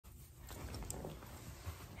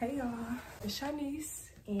Hey y'all, it's Shanice,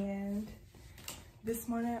 and this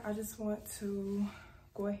morning I just want to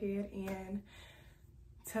go ahead and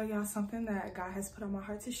tell y'all something that God has put on my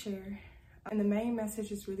heart to share. And the main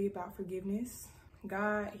message is really about forgiveness.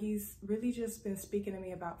 God, he's really just been speaking to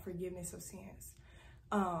me about forgiveness of sins.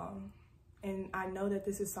 And I know that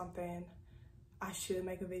this is something I should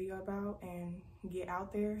make a video about and get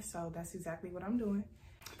out there, so that's exactly what I'm doing.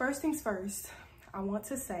 First things first, I want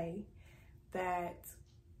to say that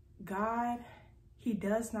God, he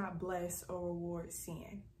does not bless or reward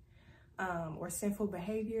sin, or sinful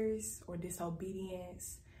behaviors or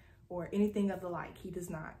disobedience or anything of the like. He does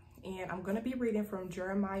not. And I'm going to be reading from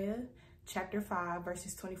Jeremiah chapter 5,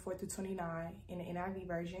 verses 24 through 29 in the NIV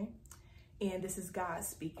version. And this is God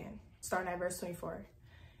speaking, starting at verse 24.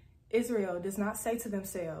 Israel does not say to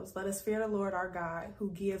themselves, "Let us fear the Lord our God,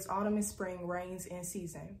 who gives autumn and spring rains in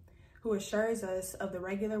season, who assures us of the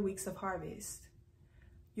regular weeks of harvest.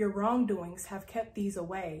 Your wrongdoings have kept these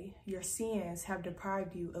away. Your sins have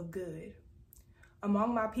deprived you of good.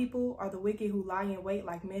 Among my people are the wicked who lie in wait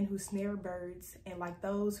like men who snare birds and like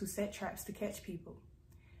those who set traps to catch people.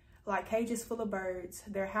 Like cages full of birds,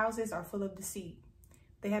 their houses are full of deceit.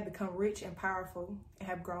 They have become rich and powerful and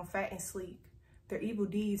have grown fat and sleek. Their evil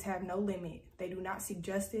deeds have no limit. They do not seek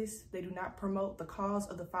justice. They do not promote the cause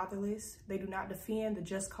of the fatherless. They do not defend the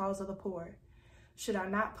just cause of the poor. Should I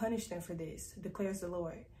not punish them for this, declares the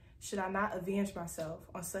Lord? Should I not avenge myself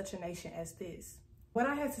on such a nation as this?" What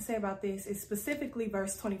I have to say about this is specifically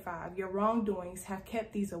verse 25. Your wrongdoings have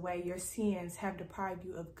kept these away. Your sins have deprived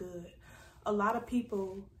you of good. A lot of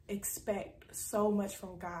people expect so much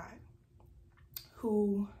from God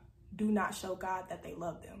who do not show God that they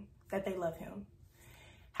love them, that they love him.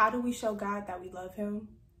 How do we show God that we love him?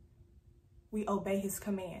 We obey his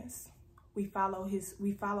commands. We follow his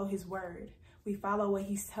word. We follow what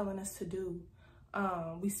he's telling us to do.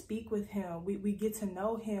 We speak with him. We get to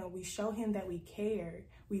know him. We show him that we care.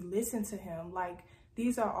 We listen to him. Like,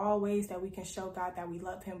 these are all ways that we can show God that we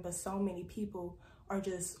love him. But so many people are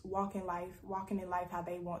just walking in life how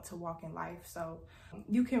they want to walk in life. So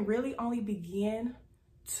you can really only begin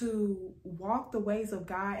to walk the ways of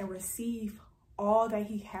God and receive all that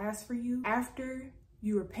he has for you after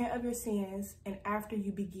you repent of your sins and after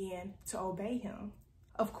you begin to obey him.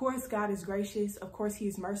 Of course, God is gracious. Of course, he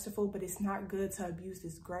is merciful, but it's not good to abuse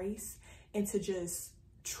this grace and to just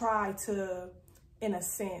try to, in a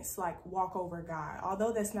sense, like walk over God.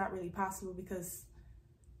 Although that's not really possible, because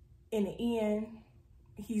in the end,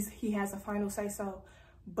 he has a final say so.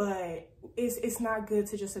 But it's not good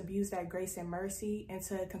to just abuse that grace and mercy and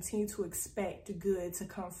to continue to expect good to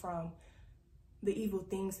come from the evil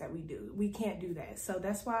things that we do. We can't do that. So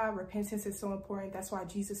that's why repentance is so important. That's why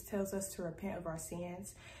Jesus tells us to repent of our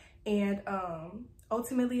sins. And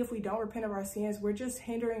ultimately, if we don't repent of our sins, we're just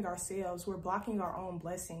hindering ourselves. We're blocking our own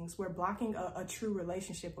blessings. We're blocking a true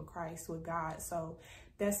relationship with Christ, with God. So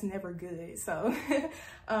that's never good. So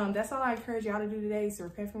that's all I encourage y'all to do today, is to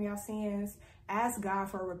repent from y'all sins. Ask God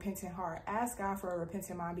for a repentant heart. Ask God for a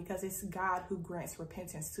repentant mind, because it's God who grants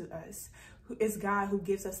repentance to us. It's God who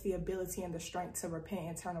gives us the ability and the strength to repent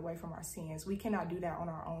and turn away from our sins. We cannot do that on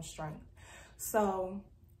our own strength. So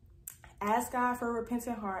ask God for a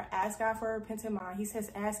repentant heart. Ask God for a repentant mind. He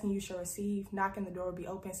says, asking you shall receive, knocking the door will be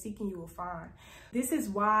open, seeking you will find. This is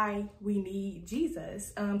why we need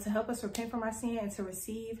Jesus, to help us repent from our sin and to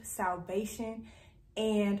receive salvation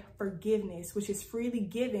and forgiveness, which is freely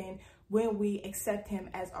given when we accept him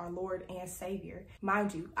as our Lord and Savior.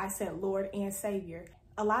 Mind you, I said Lord and Savior.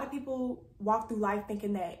 A lot of people walk through life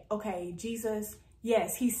thinking that, okay, Jesus,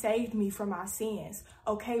 yes, he saved me from my sins.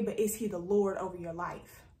 Okay, but is he the Lord over your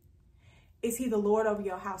life? Is he the Lord over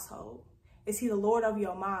your household? Is he the Lord over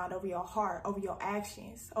your mind, over your heart, over your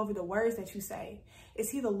actions, over the words that you say? Is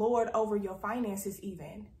he the Lord over your finances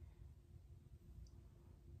even?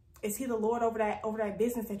 Is he the Lord over that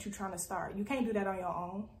business that you're trying to start? You can't do that on your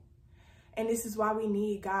own. And this is why we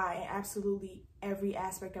need God in absolutely every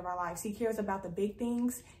aspect of our lives. He cares about the big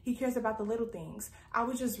things. He cares about the little things. I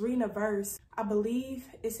was just reading a verse. I believe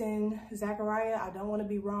it's in Zechariah. I don't want to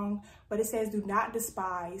be wrong, but it says, do not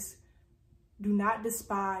despise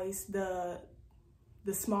the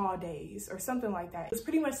small days, or something like that. It's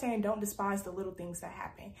pretty much saying don't despise the little things that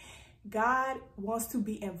happen. God wants to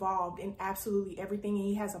be involved in absolutely everything, and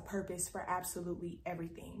he has a purpose for absolutely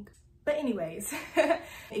everything. But anyways,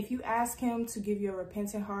 if you ask him to give you a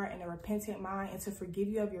repentant heart and a repentant mind and to forgive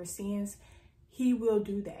you of your sins, he will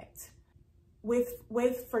do that.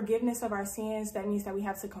 With forgiveness of our sins, that means that we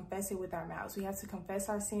have to confess it with our mouths. We have to confess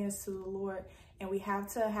our sins to the Lord, and we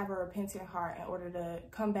have to have a repentant heart in order to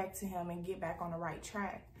come back to him and get back on the right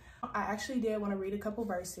track. I actually did want to read a couple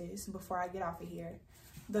verses before I get off of here.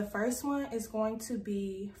 The first one is going to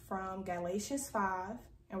be from Galatians 5,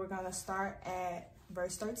 and we're going to start at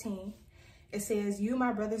verse 13. It says, "You,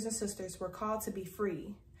 my brothers and sisters, were called to be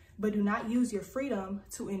free, but do not use your freedom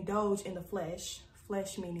to indulge in the flesh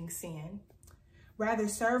meaning sin. Rather,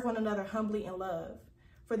 serve one another humbly in love.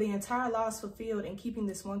 For the entire law is fulfilled in keeping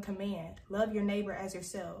this one command: love your neighbor as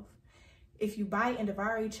yourself. If you bite and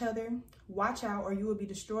devour each other, watch out, or you will be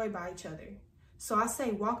destroyed by each other. So I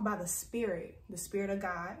say, walk by the Spirit of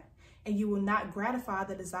God, and you will not gratify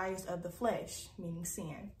the desires of the flesh, meaning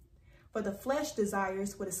sin. For the flesh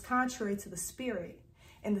desires what is contrary to the Spirit,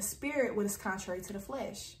 and the Spirit what is contrary to the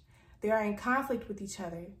flesh. They are in conflict with each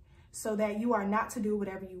other, so that you are not to do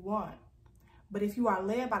whatever you want. But if you are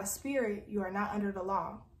led by the Spirit, you are not under the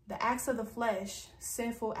law. The acts of the flesh,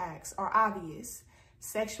 sinful acts, are obvious: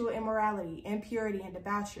 sexual immorality, impurity and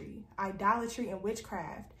debauchery, idolatry and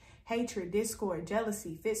witchcraft, hatred, discord,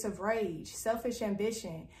 jealousy, fits of rage, selfish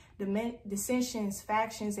ambition, dissensions,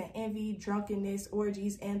 factions, and envy, drunkenness,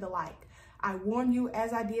 orgies, and the like. I warn you,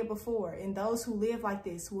 as I did before, and those who live like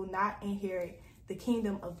this will not inherit the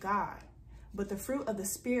kingdom of God. But the fruit of the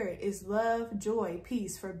Spirit is love, joy,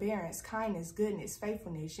 peace, forbearance, kindness, goodness,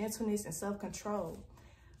 faithfulness, gentleness, and self-control.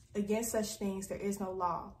 Against such things there is no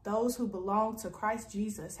law. Those who belong to Christ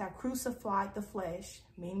Jesus have crucified the flesh,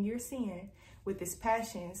 meaning your sin, with its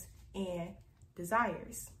passions and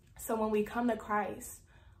desires." So when we come to Christ,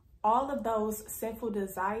 all of those sinful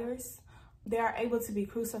desires, they are able to be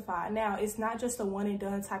crucified. Now, it's not just a one and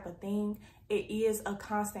done type of thing. It is a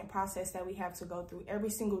constant process that we have to go through. Every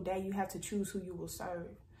single day, you have to choose who you will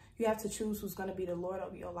serve. You have to choose who's going to be the Lord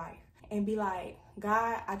of your life. And be like,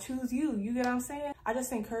 God, I choose you. You get what I'm saying? I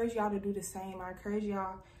just encourage y'all to do the same. I encourage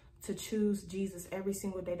y'all to choose Jesus every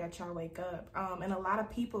single day that y'all wake up. And a lot of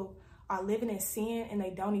people are living in sin and they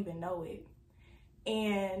don't even know it.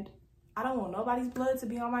 And I don't want nobody's blood to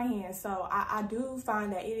be on my hands. So I do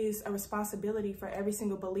find that it is a responsibility for every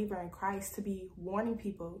single believer in Christ to be warning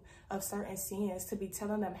people of certain sins, to be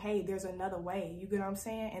telling them, hey, there's another way. You get what I'm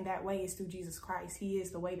saying? And that way is through Jesus Christ. He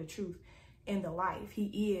is the way, the truth, and the life.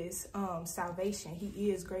 He is salvation.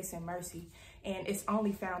 He is grace and mercy. And it's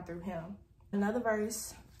only found through him. Another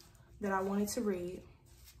verse that I wanted to read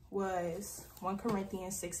was 1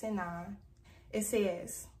 Corinthians 6:9. It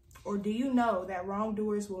says, "Or do you know that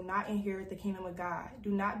wrongdoers will not inherit the kingdom of God? Do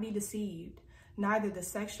not be deceived. Neither the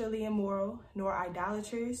sexually immoral, nor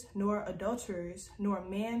idolaters, nor adulterers, nor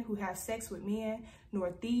men who have sex with men,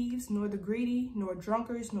 nor thieves, nor the greedy, nor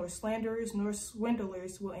drunkards, nor slanderers, nor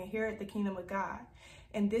swindlers will inherit the kingdom of God.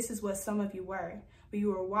 And this is what some of you were. But you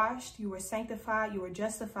were washed, you were sanctified, you were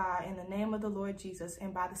justified in the name of the Lord Jesus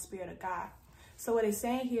and by the Spirit of God." So what it's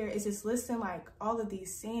saying here is it's listing like all of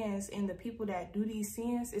these sins, and the people that do these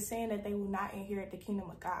sins, it's saying that they will not inherit the kingdom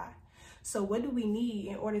of God. So what do we need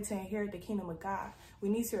in order to inherit the kingdom of God? We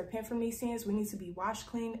need to repent from these sins. We need to be washed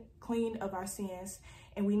clean of our sins,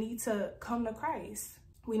 and we need to come to Christ.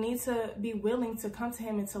 We need to be willing to come to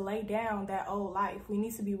him and to lay down that old life. We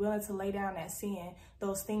need to be willing to lay down that sin,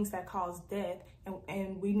 those things that cause death,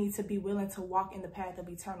 and we need to be willing to walk in the path of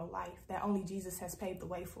eternal life that only Jesus has paved the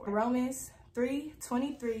way for. Romans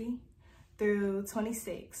 3:23 through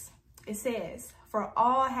 26. It says, "For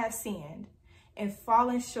all have sinned and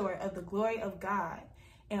fallen short of the glory of God,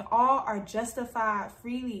 and all are justified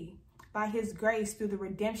freely by his grace through the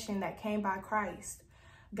redemption that came by Christ.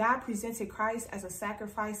 God presented Christ as a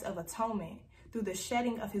sacrifice of atonement through the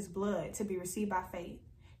shedding of his blood to be received by faith.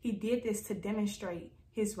 He did this to demonstrate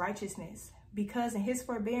his righteousness, because in his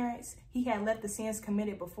forbearance he had left the sins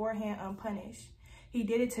committed beforehand unpunished. He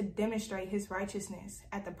did it to demonstrate his righteousness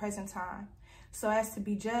at the present time, so as to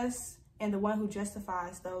be just and the one who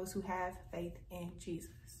justifies those who have faith in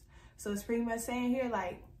Jesus." So it's pretty much saying here,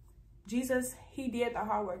 like, Jesus, he did the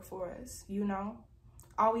hard work for us, you know?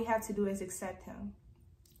 All we have to do is accept him,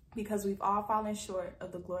 because we've all fallen short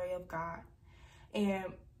of the glory of God.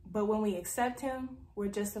 But when we accept him, we're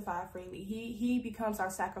justified freely. He becomes our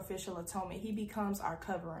sacrificial atonement. He becomes our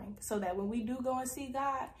covering, so that when we do go and see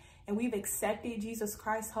God and we've accepted Jesus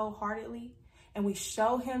Christ wholeheartedly, and we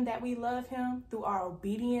show him that we love him through our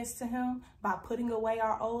obedience to him, by putting away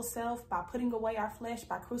our old self, by putting away our flesh,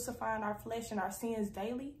 by crucifying our flesh and our sins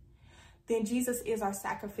daily, then Jesus is our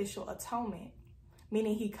sacrificial atonement,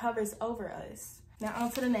 meaning he covers over us. Now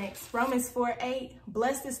on to the next. Romans 4:8.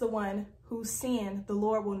 "Blessed is the one whose sin the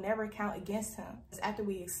Lord will never count against him." After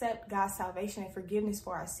we accept God's salvation and forgiveness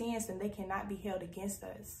for our sins, then they cannot be held against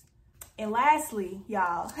us. And lastly,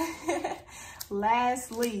 y'all,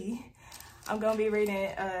 I'm going to be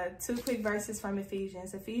reading 2 quick verses from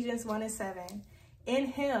Ephesians. Ephesians 1:7. In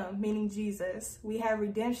him, meaning Jesus, we have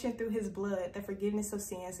redemption through his blood, the forgiveness of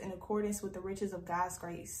sins in accordance with the riches of God's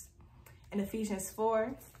grace. In Ephesians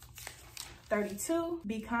 4:32,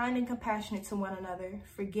 be kind and compassionate to one another,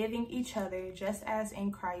 forgiving each other just as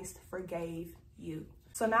in Christ forgave you.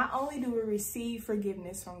 So not only do we receive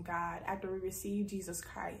forgiveness from God after we receive Jesus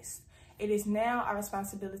Christ, it is now our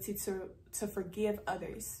responsibility to forgive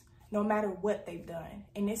others, no matter what they've done.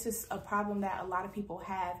 And this is a problem that a lot of people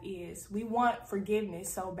have, is we want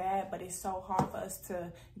forgiveness so bad, but it's so hard for us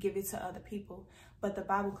to give it to other people. But the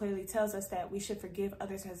Bible clearly tells us that we should forgive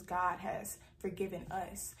others as God has forgiven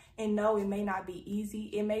us. And no, it may not be easy.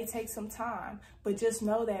 It may take some time, but just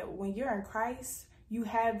know that when you're in Christ, you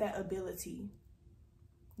have that ability.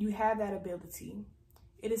 You have that ability.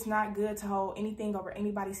 It is not good to hold anything over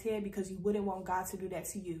anybody's head, because you wouldn't want God to do that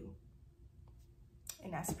to you.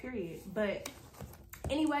 And that's period. But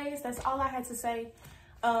anyways, that's all I had to say.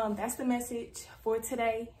 That's the message for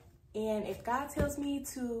today. And if God tells me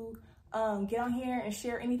to get on here and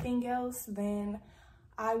share anything else, then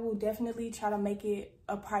I will definitely try to make it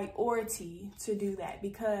a priority to do that.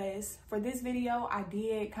 Because for this video,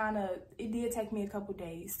 it did take me a couple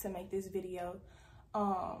days to make this video.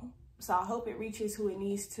 So I hope it reaches who it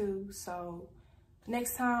needs to. So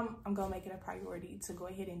next time, I'm gonna make it a priority to go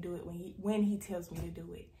ahead and do it when he tells me to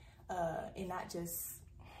do it, and not just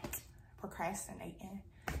procrastinating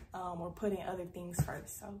or putting other things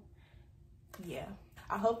first. So yeah,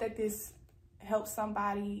 I hope that this helps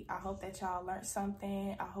somebody. I hope that y'all learned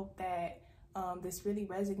something. I hope that this really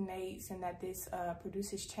resonates and that this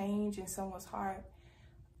produces change in someone's heart.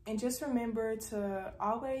 And just remember to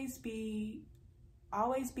always be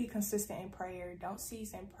consistent in prayer. Don't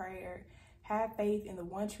cease in prayer. Have faith in the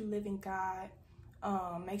one true living God.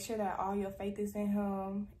 Make sure that all your faith is in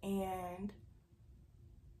him. And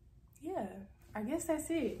yeah, I guess that's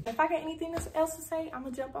it. If I got anything else to say, I'm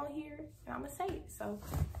gonna jump on here and I'm gonna say it. So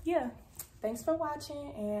yeah, thanks for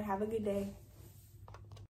watching and have a good day.